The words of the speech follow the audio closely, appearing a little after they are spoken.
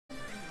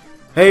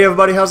Hey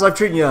everybody, how's life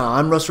treating ya?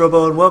 I'm Russ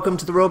Robo and welcome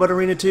to the Robot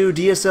Arena 2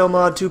 D.S.L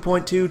Mod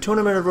 2.2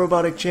 Tournament of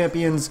Robotic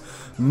Champions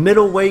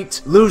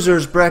Middleweight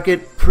Losers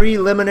Bracket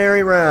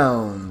Preliminary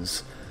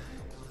Rounds.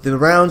 The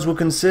rounds will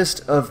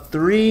consist of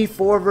 3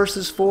 4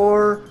 versus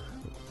 4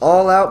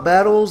 all-out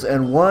battles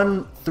and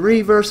 1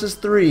 3 versus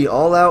 3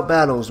 all-out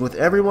battles with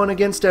everyone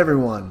against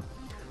everyone.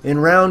 In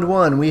round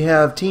 1 we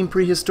have Team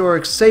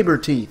Prehistoric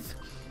Saberteeth,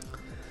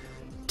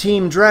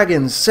 Team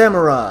Dragons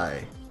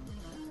Samurai,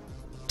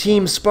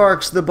 Team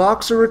Sparks The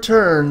Boxer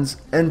Returns,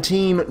 and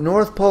Team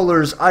North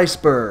Polar's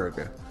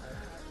Iceberg.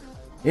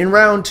 In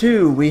round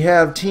 2 we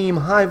have Team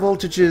High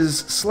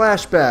Voltage's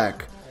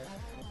Slashback,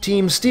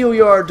 Team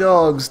Steelyard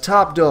Dog's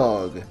Top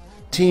Dog,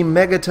 Team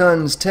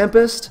Megaton's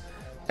Tempest,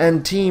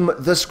 and Team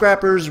The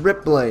Scrapper's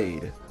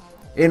Ripblade.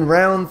 In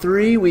round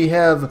 3 we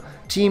have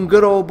Team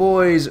Good Old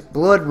Boy's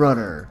Blood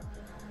Runner,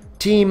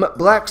 Team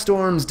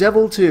Blackstorm's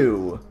Devil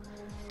 2,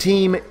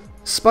 Team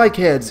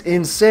Spikehead's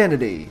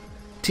Insanity,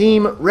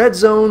 Team Red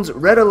Zone's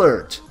Red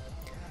Alert.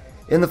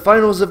 In the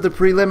finals of the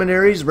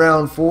preliminaries,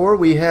 round 4,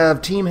 we have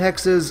Team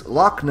Hex's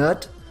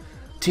Locknut,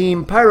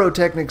 Team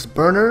Pyrotechnic's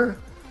Burner,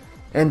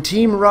 and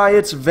Team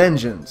Riot's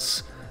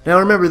Vengeance. Now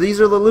remember, these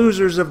are the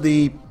losers of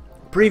the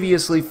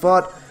previously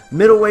fought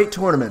middleweight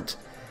tournament.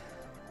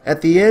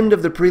 At the end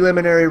of the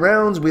preliminary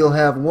rounds, we'll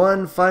have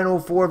one final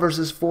 4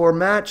 versus 4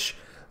 match.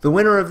 The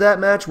winner of that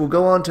match will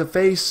go on to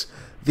face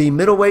the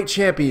middleweight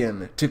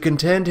champion to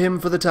contend him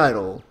for the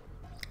title.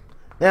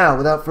 Now,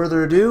 without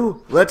further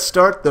ado, let's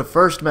start the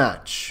first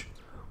match.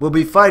 We'll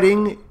be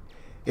fighting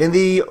in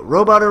the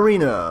Robot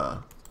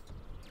Arena,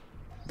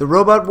 the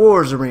Robot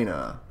Wars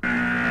Arena.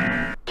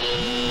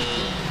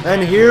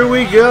 And here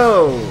we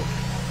go!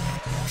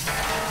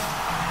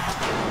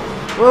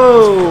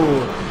 Whoa!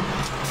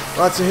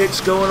 Lots of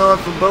hits going on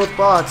from both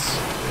bots.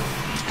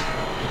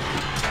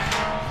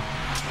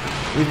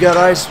 We've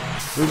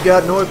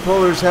got North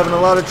Polar's having a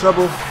lot of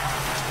trouble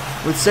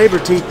with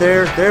Saberteeth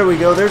there. There we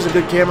go. There's a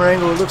good camera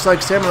angle. It looks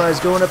like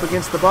Samurai's going up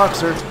against the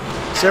Boxer.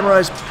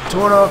 Samurai's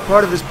torn off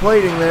part of his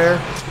plating there.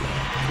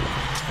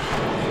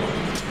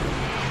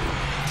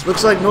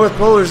 Looks like North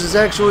Polar's has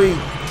actually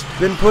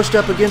been pushed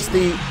up against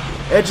the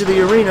edge of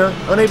the arena,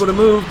 unable to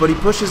move, but he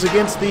pushes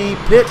against the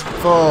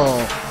pitfall.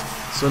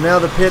 So now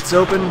the pit's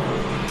open.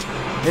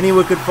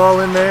 Anyone could fall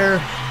in there.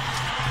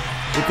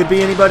 It could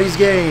be anybody's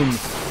game.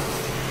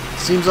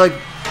 Seems like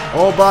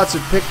all bots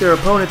have picked their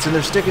opponents and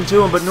they're sticking to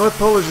them, but North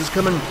Polar's is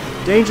coming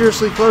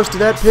dangerously close to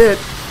that pit.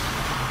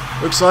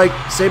 Looks like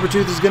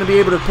Sabertooth is going to be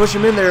able to push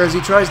him in there as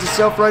he tries to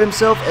self-right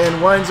himself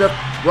and winds up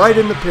right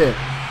in the pit.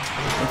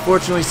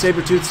 Unfortunately,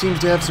 Sabertooth seems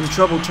to have some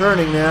trouble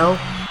turning now.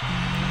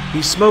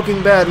 He's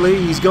smoking badly.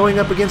 He's going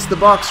up against the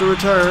Boxer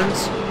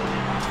Returns.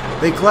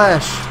 They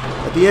clash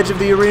at the edge of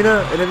the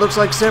arena, and it looks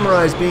like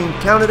Samurai is being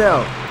counted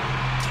out.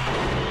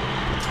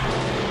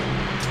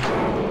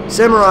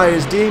 Samurai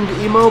is deemed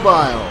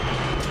immobile.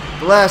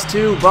 The last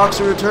two,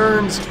 Boxer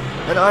Returns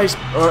and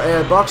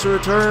Boxer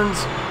Returns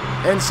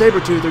and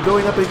Sabertooth, are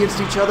going up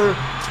against each other.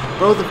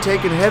 Both have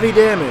taken heavy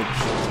damage.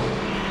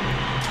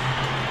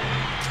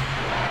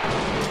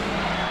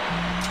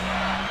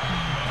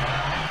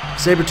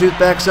 Sabertooth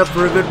backs up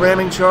for a good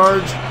ramming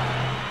charge.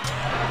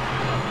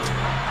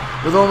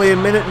 With only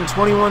 1 minute and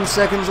 21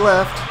 seconds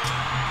left,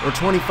 or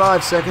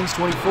 25 seconds,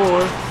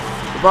 24,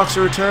 the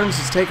Boxer Returns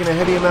has taken a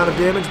heavy amount of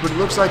damage, but it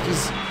looks like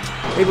he's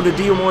able to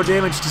deal more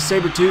damage to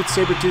Sabertooth.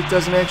 Sabertooth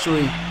doesn't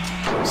actually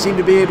seem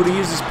to be able to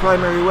use his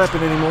primary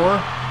weapon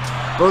anymore.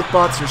 Both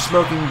bots are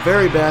smoking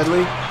very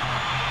badly.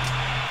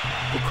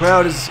 The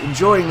crowd is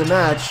enjoying the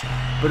match,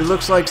 but it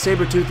looks like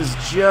Sabertooth is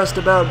just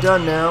about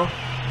done now.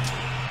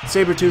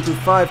 Sabertooth with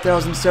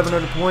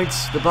 5,700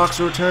 points, the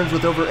Boxer Returns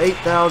with over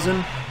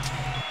 8,000.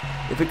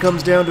 If it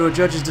comes down to a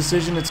judge's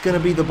decision, it's going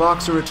to be the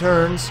Boxer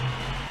Returns.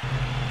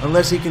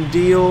 Unless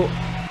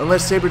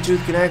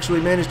Sabertooth can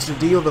actually manage to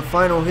deal the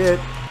final hit.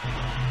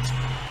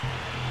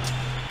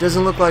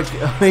 Doesn't look like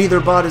either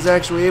bot is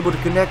actually able to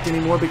connect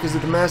anymore because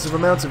of the massive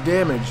amounts of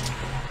damage.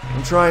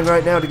 I'm trying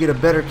right now to get a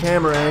better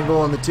camera angle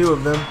on the two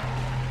of them,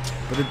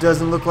 but it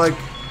doesn't look like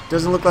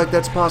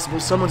that's possible.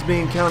 Someone's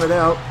being counted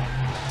out.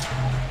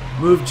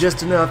 Moved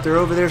just enough. They're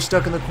over there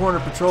stuck in the corner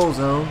patrol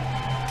zone.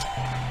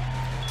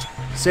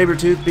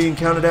 Sabertooth being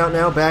counted out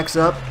now, backs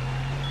up,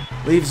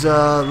 leaves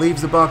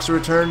the Boxer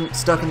Return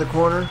stuck in the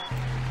corner.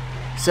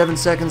 7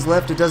 seconds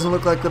left. It doesn't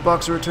look like the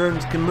Boxer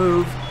Returns can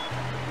move.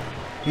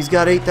 He's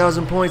got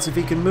 8,000 points. If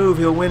he can move,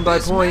 he'll win by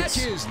points.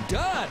 Match is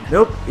done.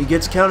 Nope, he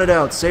gets counted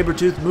out.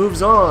 Sabertooth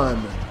moves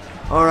on.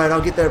 Alright, I'll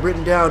get that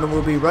written down and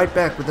we'll be right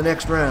back with the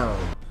next round.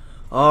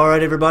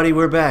 Alright everybody,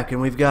 we're back and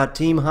we've got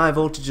Team High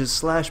Voltage's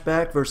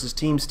Slashback versus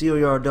Team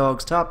Steelyard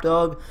Dog's Top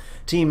Dog,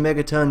 Team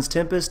Megaton's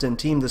Tempest, and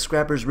Team The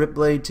Scrapper's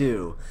Ripblade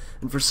 2.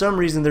 And for some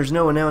reason there's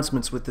no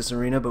announcements with this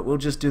arena, but we'll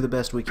just do the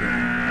best we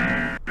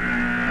can.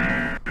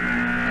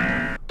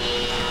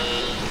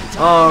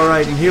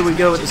 Alright, and here we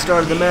go at the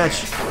start of the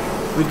match.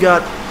 We've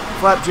got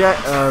Flapjack,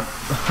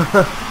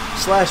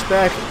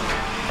 Slashback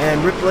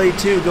and Ripblade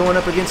 2 going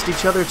up against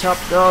each other. Top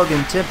Dog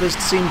and Tempest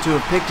seem to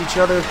have picked each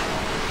other.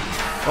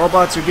 All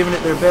bots are giving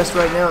it their best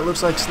right now. It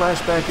looks like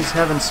Slashback is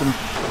having some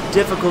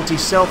difficulty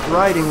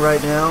self-riding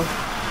right now.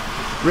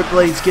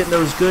 Ripblade's getting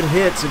those good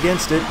hits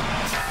against it.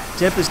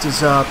 Tempest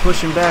is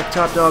pushing back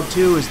Top Dog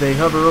 2 as they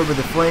hover over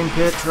the flame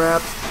pit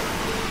trap.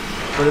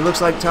 But it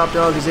looks like Top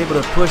Dog is able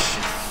to push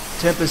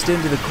Tempest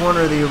into the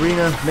corner of the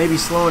arena, maybe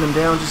slowing him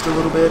down just a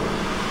little bit.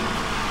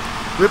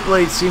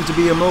 Ripblade seems to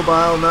be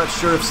immobile. Not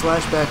sure if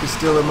Slashback is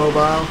still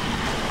immobile.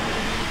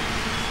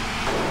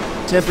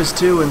 Tempest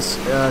 2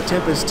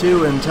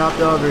 and Top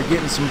Dog are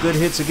getting some good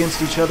hits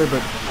against each other,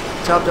 but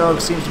Top Dog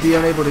seems to be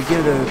unable to get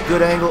a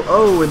good angle.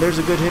 Oh, and there's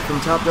a good hit from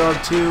Top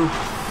Dog 2,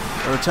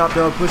 or Top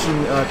Dog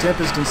pushing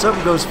Tempest, and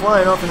something goes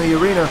flying off in the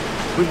arena.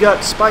 We've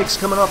got spikes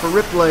coming off of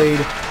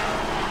Ripblade.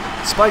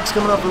 Spikes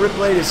coming off of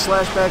Ripblade as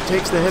Slashback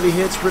takes the heavy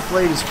hits.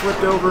 Ripblade is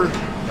flipped over.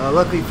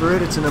 Luckily for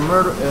it, it's an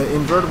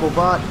invertible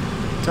bot.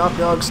 Top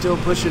Dog still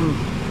pushing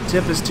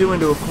Tempest 2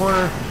 into a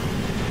corner.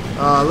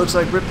 Looks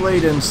like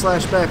Ripblade and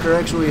Slashback are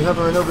actually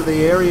hovering over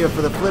the area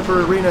for the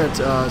flipper arena.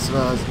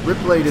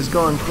 Ripblade has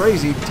gone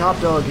crazy. Top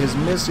Dog is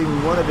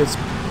missing one of its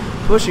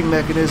pushing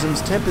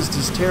mechanisms. Tempest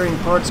is tearing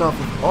parts off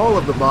of all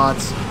of the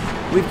bots.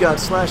 We've got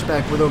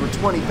Slashback with over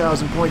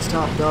 20,000 points,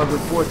 Top Dog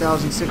with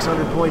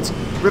 4,600 points,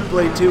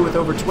 Ripblade 2 with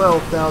over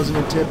 12,000,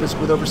 and Tempest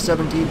with over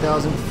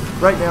 17,000.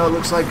 Right now it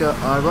looks like,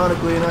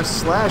 ironically enough,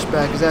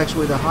 Slashback is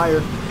actually the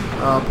higher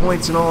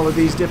points in all of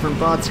these different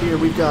bots here.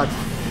 We've got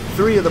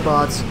 3 of the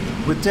bots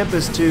with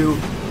Tempest 2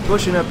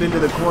 pushing up into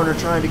the corner,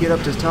 trying to get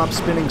up to top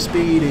spinning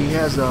speed. He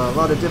has a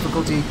lot of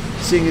difficulty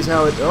seeing as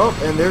how it... Oh,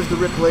 and there's the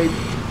Ripblade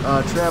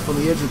trap on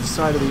the edge of the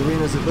side of the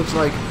arenas. It looks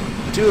like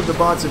 2 of the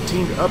bots have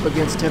teamed up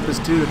against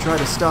Tempest 2 to try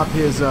to stop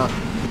his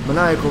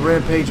maniacal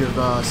rampage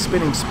of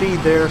spinning speed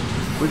there.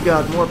 We've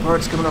got more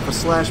parts coming off of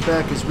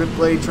Slashback as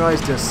Ripblade tries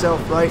to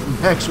self-right and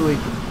actually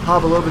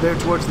hobble over there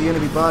towards the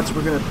enemy bots.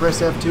 We're going to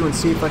press F2 and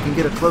see if I can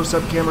get a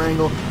close-up camera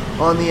angle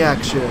on the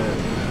action.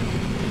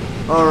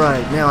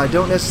 Alright, now I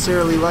don't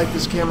necessarily like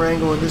this camera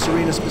angle in this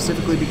arena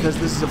specifically because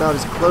this is about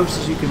as close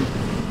as you can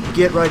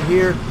get right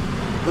here.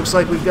 Looks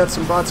like we've got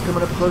some bots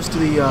coming up close to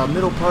the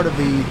middle part of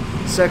the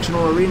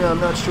sectional arena. I'm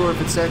not sure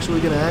if it's actually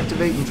going to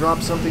activate and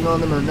drop something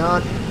on them or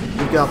not.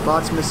 We've got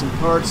bots missing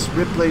parts.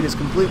 Ripblade is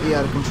completely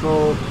out of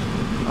control.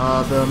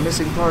 The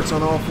missing parts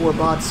on all 4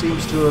 bots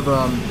seems to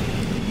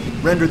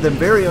have rendered them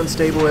very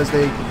unstable as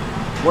they...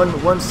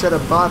 One set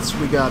of bots,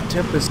 we got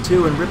Tempest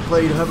 2 and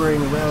Ripblade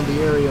hovering around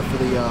the area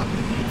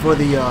for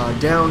the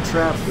down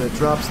trap that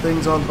drops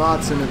things on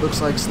bots, and it looks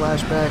like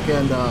Slashback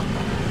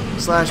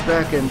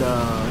and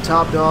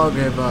Top Dog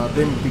have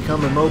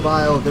become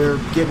immobile. They're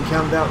getting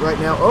counted out right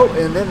now. Oh,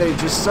 and then they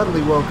just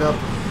suddenly woke up,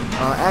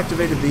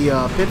 activated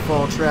the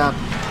pitfall trap.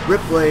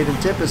 Ripblade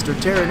and Tempest are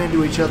tearing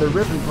into each other,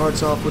 ripping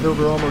parts off with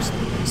over almost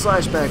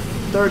Slashback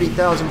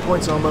 30,000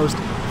 points almost.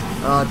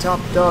 Top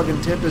Dog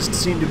and Tempest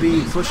seem to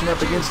be pushing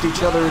up against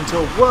each other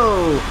until,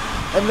 whoa!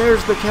 And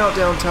there's the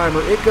countdown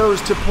timer. It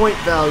goes to point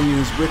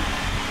values with,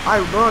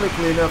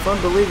 ironically enough,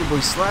 unbelievably,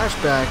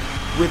 Slashback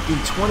with the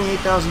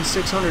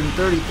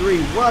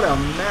 28,633. What a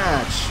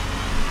match!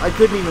 I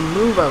couldn't even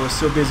move, I was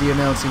so busy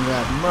announcing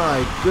that.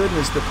 My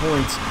goodness, the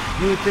points.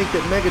 You would think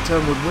that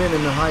Megaton would win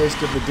in the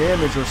highest of the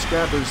damage, or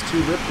Scrapper's 2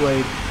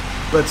 Ripblade,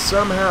 but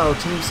somehow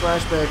Team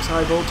Slashback's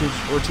High Voltage,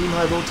 or Team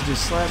High Voltage's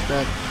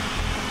Slashback,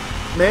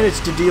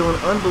 managed to deal an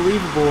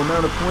unbelievable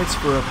amount of points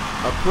for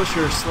a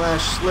pusher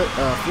slash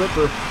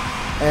flipper,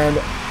 and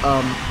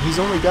he's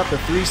only got the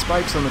 3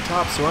 spikes on the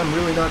top, so I'm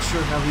really not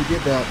sure how he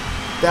did that.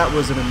 That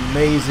was an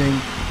amazing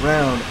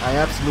round. I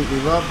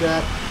absolutely love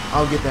that.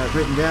 I'll get that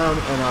written down,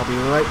 and I'll be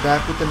right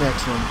back with the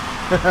next one.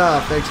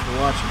 Thanks for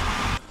watching.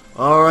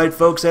 Alright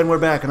folks, and we're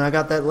back, and I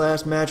got that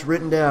last match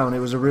written down. It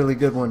was a really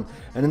good one.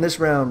 And in this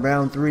round,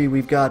 round 3,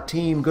 we've got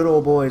Team Good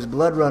Old Boys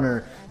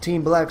Bloodrunner,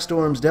 Team Black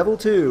Storm's Devil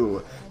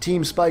 2,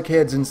 Team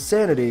Spikehead's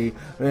Insanity,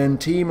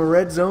 and Team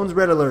Red Zone's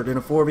Red Alert in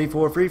a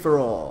 4v4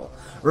 free-for-all.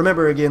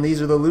 Remember again,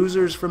 these are the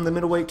losers from the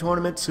middleweight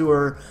tournaments who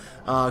are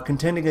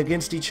contending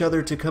against each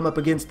other to come up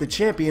against the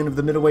champion of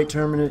the middleweight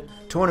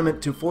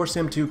tournament to force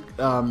him to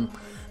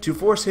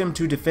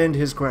defend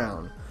his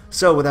crown.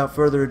 So without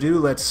further ado,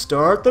 let's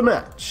start the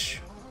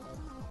match.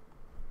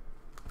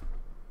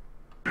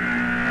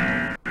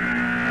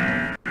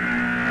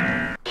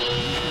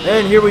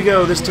 And here we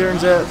go. This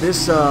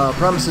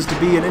promises to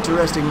be an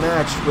interesting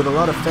match with a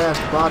lot of fast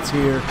bots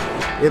here.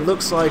 It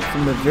looks like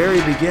from the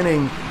very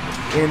beginning,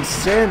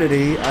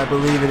 Insanity, I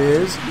believe it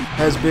is,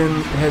 has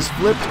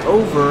flipped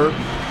over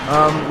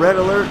Red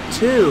Alert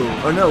 2.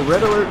 Or no,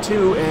 Red Alert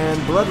 2 and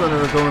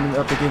Bloodrunner are going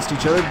up against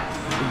each other.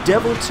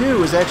 Devil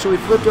 2 is actually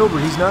flipped over.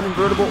 He's not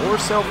invertible or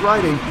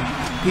self-riding.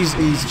 He's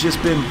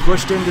just been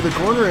pushed into the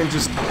corner and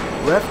just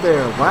left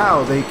there.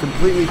 Wow, they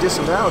completely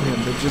disavowed him.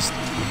 They're just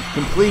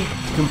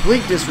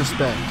complete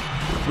disrespect.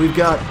 We've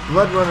got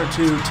Bloodrunner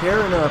 2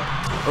 tearing up,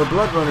 or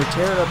Bloodrunner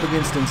tearing up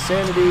against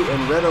Insanity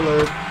and Red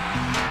Alert.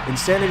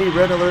 Insanity,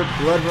 Red Alert,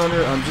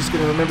 Bloodrunner, I'm just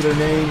going to remember their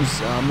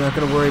names. I'm not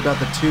going to worry about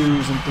the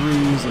 2s and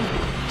 3s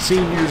and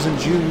seniors and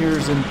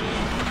juniors and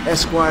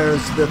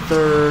Esquires the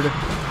 3rd.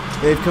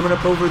 They've coming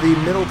up over the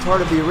middle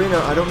part of the arena.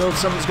 I don't know if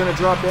something's going to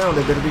drop down.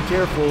 They better be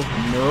careful.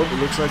 Nope, it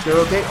looks like they're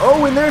okay.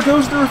 Oh, and there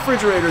goes the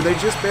refrigerator. They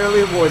just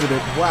barely avoided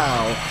it.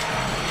 Wow.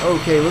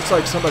 Okay, looks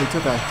like somebody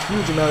took a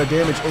huge amount of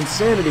damage.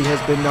 Insanity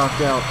has been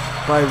knocked out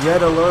by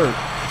Red Alert.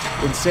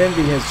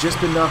 Insanity has just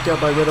been knocked out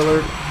by Red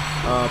Alert.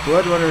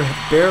 Bloodrunner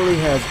barely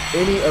has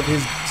any of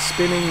his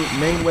spinning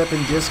main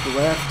weapon disc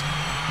left.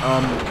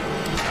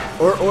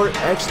 Or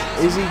actually,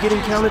 is he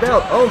getting counted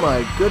out? Oh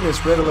my goodness,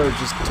 Red Alert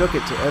just took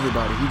it to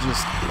everybody. He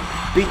just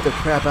beat the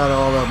crap out of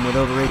all of them with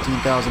over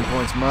 18,000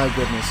 points. My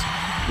goodness.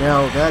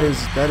 Now, that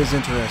is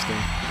interesting,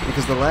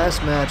 because the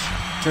last match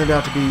turned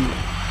out to be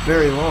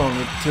very long.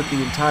 It took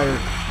the entire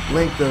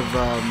length of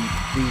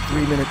the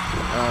 3-minute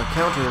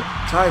counter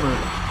timer,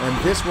 and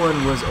this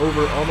one was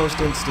over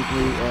almost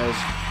instantly as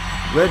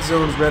Red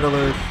Zone's Red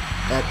Alert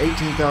at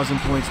 18,000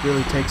 points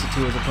really takes it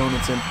to his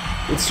opponents, and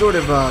it sort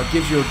of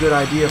gives you a good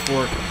idea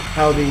for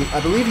how I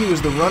believe he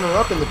was the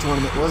runner-up in the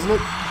tournament, wasn't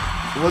it?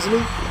 Wasn't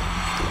he?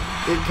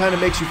 It kind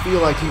of makes you feel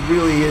like he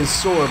really is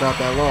sore about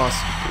that loss,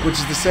 which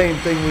is the same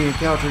thing we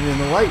encountered in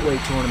the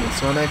lightweight tournament,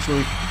 so I'm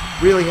actually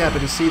really happy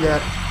to see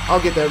that.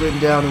 I'll get that written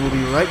down, and we'll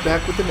be right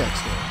back with the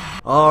next one.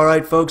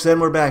 Alright, folks, and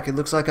we're back. It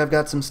looks like I've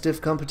got some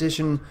stiff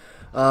competition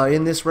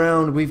in this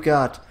round. We've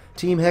got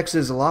Team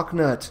Hex's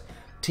Locknut,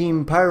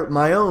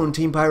 my own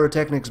Team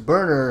Pyrotechnics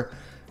Burner,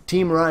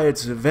 Team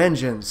Riot's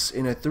Vengeance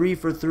in a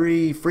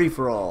 3-for-3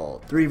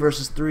 free-for-all. 3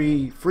 versus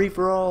 3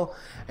 free-for-all,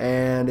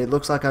 and it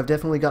looks like I've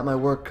definitely got my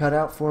work cut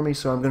out for me,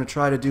 so I'm going to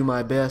try to do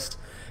my best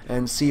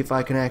and see if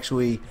I can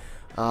actually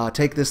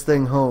take this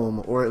thing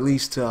home, or at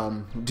least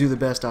do the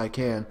best I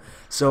can.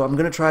 So I'm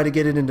going to try to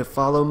get it into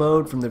follow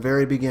mode from the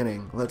very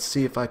beginning. Let's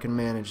see if I can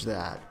manage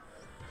that.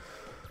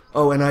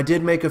 Oh, and I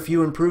did make a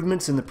few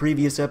improvements in the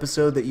previous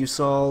episode that you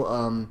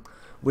saw,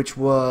 which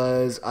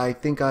was, I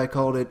think I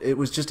called it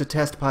was just a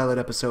test pilot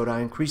episode.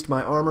 I increased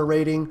my armor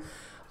rating.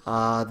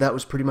 That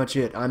was pretty much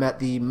it. I'm at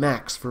the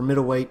max for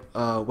middleweight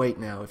weight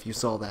now, if you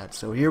saw that.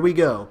 So here we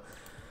go.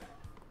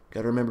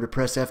 Gotta remember to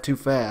press F2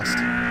 fast.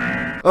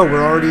 Oh,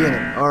 we're already in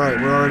it. Alright,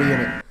 we're already in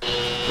it.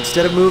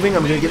 Instead of moving,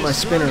 I'm going to get my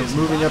spinner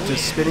moving up to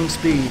spinning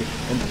speed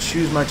and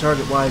choose my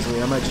target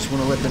wisely. I might just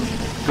want to let them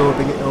go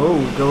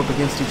up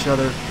against each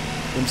other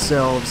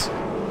themselves.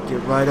 Get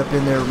right up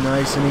in there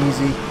nice and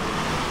easy.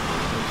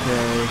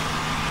 Okay.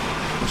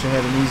 Wish I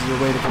had an easier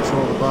way to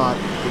control the bot.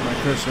 Get my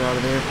cursor out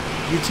of there.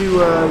 You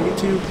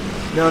two.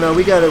 No,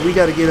 we gotta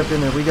get up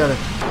in there. We gotta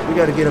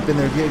get up in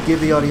there. Give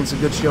the audience a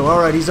good show. All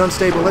right, he's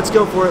unstable. Let's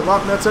go for it.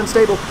 Locknut's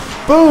unstable.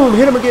 Boom!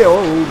 Hit him again.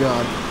 Oh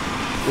God.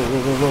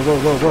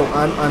 Whoa.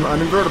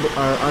 I'm invertible.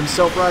 I'm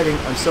self-riding.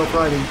 Come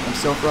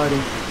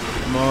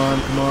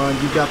on.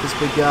 You got this,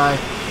 big guy.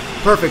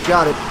 Perfect.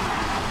 Got it.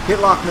 Hit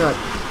Locknut.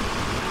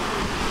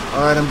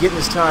 All right, I'm getting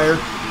his tire.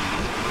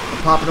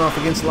 I'm popping off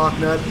against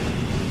Locknut.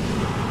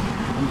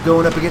 I'm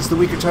going up against the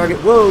weaker target.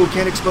 Whoa!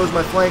 Can't expose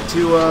my flank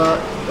to.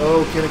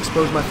 Can't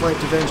expose my flank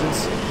to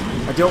Vengeance.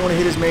 I don't want to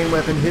hit his main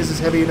weapon. His is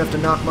heavy enough to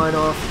knock mine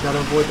off. Gotta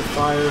avoid the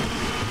fire.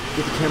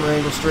 Get the camera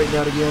angle straightened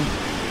out again.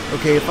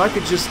 Okay, if I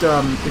could just,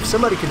 if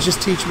somebody could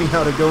just teach me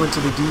how to go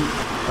into the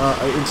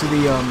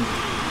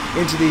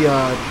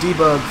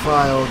debug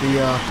file,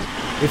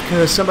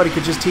 if somebody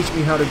could just teach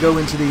me how to go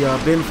into the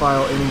bin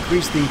file and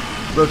increase the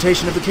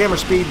rotation of the camera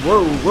speed.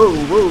 Whoa.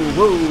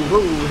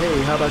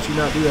 Hey, how about you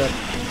not do that?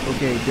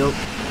 Okay, dope.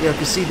 Yeah,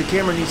 because see, the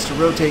camera needs to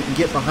rotate and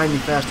get behind me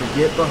faster.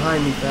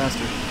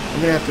 I'm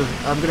gonna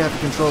have to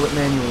control it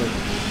manually.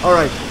 All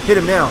right, hit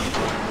him now.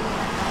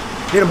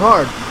 Hit him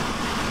hard.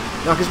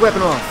 Knock his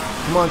weapon off.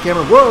 Come on,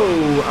 camera. Whoa!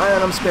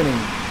 And I'm spinning.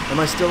 Am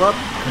I still up?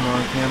 Come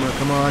on, camera.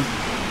 Come on.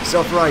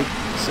 Self-right.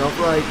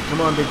 Come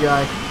on, big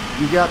guy.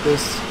 You got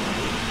this.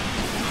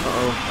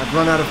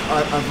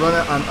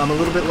 I'm a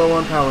little bit low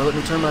on power. Let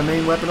me turn my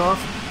main weapon off.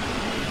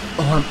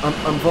 Oh,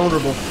 I'm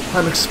vulnerable.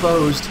 I'm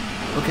exposed.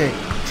 Okay,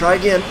 try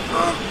again.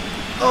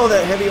 Oh,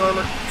 that heavy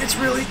armor. It's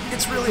really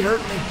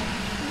hurting me.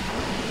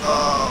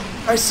 Oh,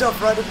 I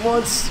self-righted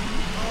once.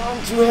 Oh,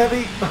 I'm too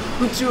heavy.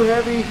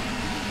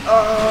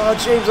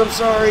 James, I'm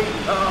sorry.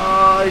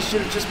 I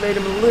should have just made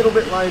him a little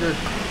bit lighter.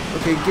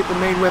 Okay, get the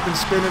main weapon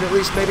spinning at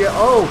least. Maybe.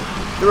 Oh,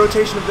 the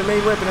rotation of the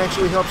main weapon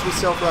actually helps with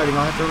self-riding.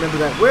 I'll have to remember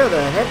that. Where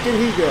the heck did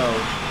he go?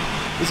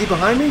 Is he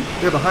behind me?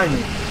 They're behind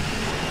me.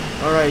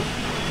 All right,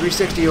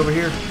 360 over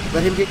here.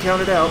 Let him get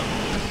counted out.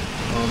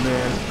 Oh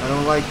man, I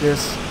don't like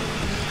this.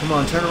 Come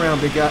on, turn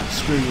around, big guy.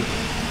 Screw you.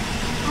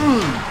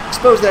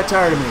 Expose that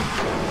tire to me.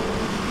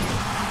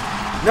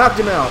 Knocked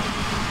him out.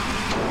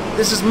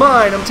 This is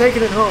mine. I'm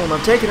taking it home.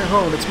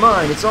 It's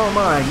mine. It's all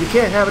mine. You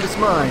can't have it. It's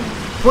mine.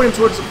 Point him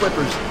towards the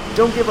flippers.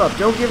 Don't give up.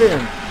 Don't give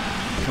in.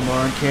 Come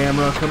on,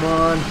 camera. Come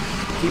on.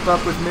 Keep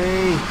up with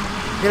me.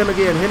 Hit him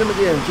again.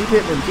 Keep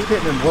hitting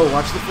him. Whoa,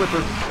 watch the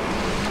flipper.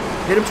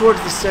 Hit him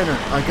towards the center.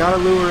 I gotta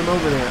lure him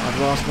over there. I've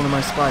lost one of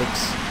my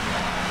spikes.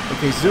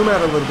 Okay, zoom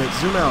out a little bit.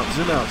 Zoom out.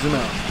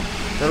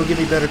 That'll give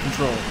me better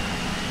control.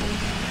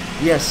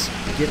 Yes.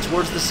 Get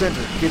towards the center.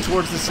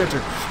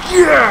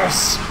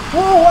 Yes!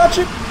 Whoa, watch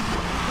it!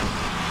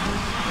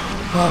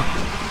 Oh,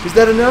 is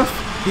that enough?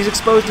 He's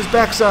exposed his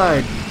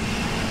backside.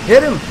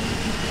 Hit him!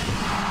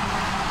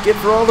 Get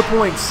for all the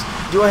points.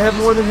 Do I have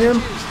more than him?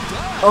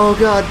 Oh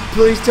God,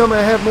 please tell me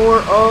I have more.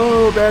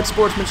 Oh, bad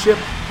sportsmanship.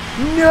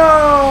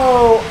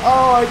 No!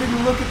 Oh, I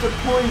didn't look at the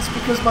points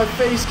because my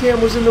face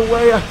cam was in the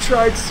way. I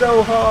tried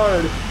so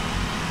hard.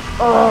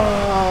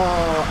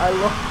 Oh,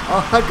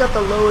 I got the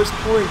lowest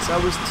points. I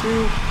was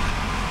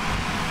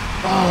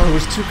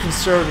too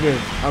conservative.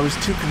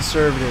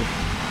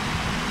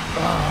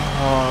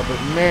 Oh, but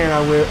man,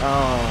 oh,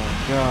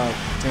 God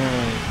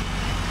dang.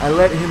 I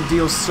let him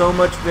deal so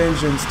much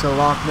vengeance to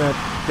Locknut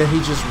that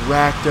he just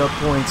racked up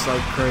points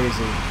like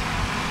crazy.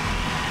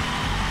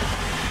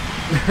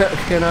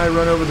 Can I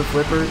run over the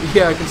flipper?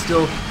 Yeah, I can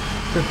still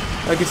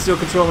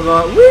control him.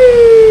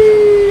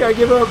 Whee! I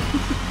give up.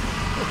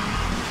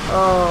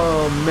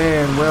 Oh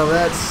man, well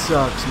that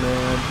sucks,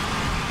 man.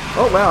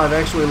 Oh wow, I've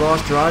actually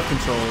lost drive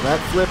control.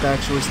 That flip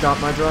actually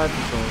stopped my drive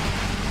control.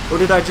 Or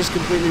did I just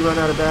completely run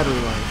out of battery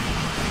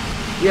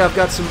life? Yeah, I've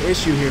got some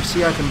issue here.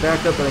 See, I can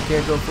back up, but I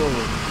can't go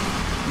forward.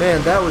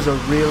 Man, that was a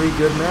really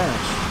good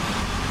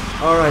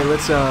match. Alright,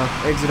 let's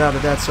exit out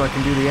of that so I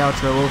can do the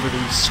outro over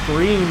the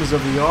screams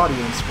of the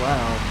audience.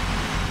 Wow.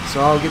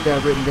 So I'll get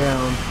that written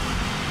down.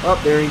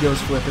 Oh, there he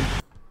goes flipping.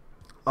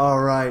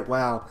 Alright,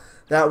 wow.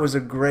 That was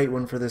a great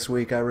one for this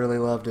week. I really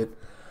loved it.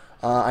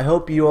 I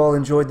hope you all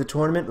enjoyed the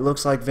tournament. It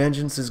looks like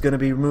Vengeance is going to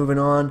be moving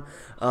on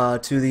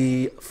to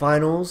the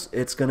finals.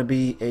 It's going to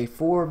be a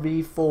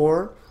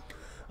 4v4.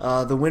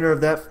 The winner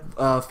of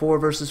that 4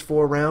 versus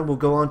 4 round will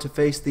go on to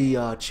face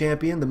the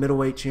champion, the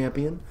middleweight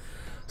champion.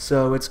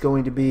 So it's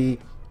going to be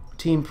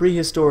Team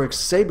Prehistoric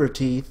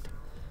Saberteeth,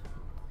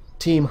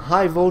 Team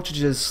High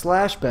Voltage's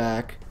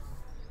Slashback,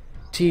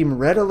 Team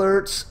Red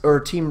Alerts, or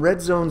Team Red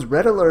Zone's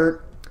Red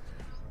Alert,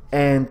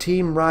 and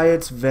Team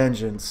Riot's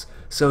Vengeance.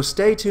 So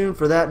stay tuned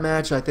for that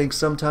match, I think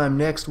sometime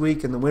next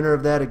week, and the winner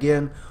of that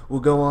again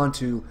will go on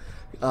to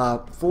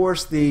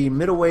force the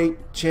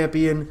middleweight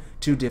champion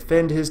to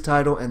defend his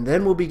title, and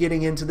then we'll be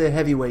getting into the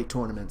heavyweight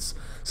tournaments.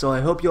 So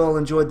I hope you all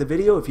enjoyed the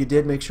video. If you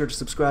did, make sure to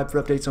subscribe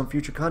for updates on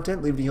future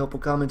content. Leave any helpful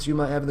comments you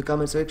might have in the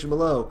comment section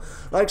below.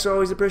 Likes are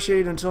always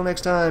appreciated. Until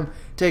next time,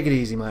 take it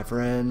easy, my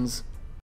friends.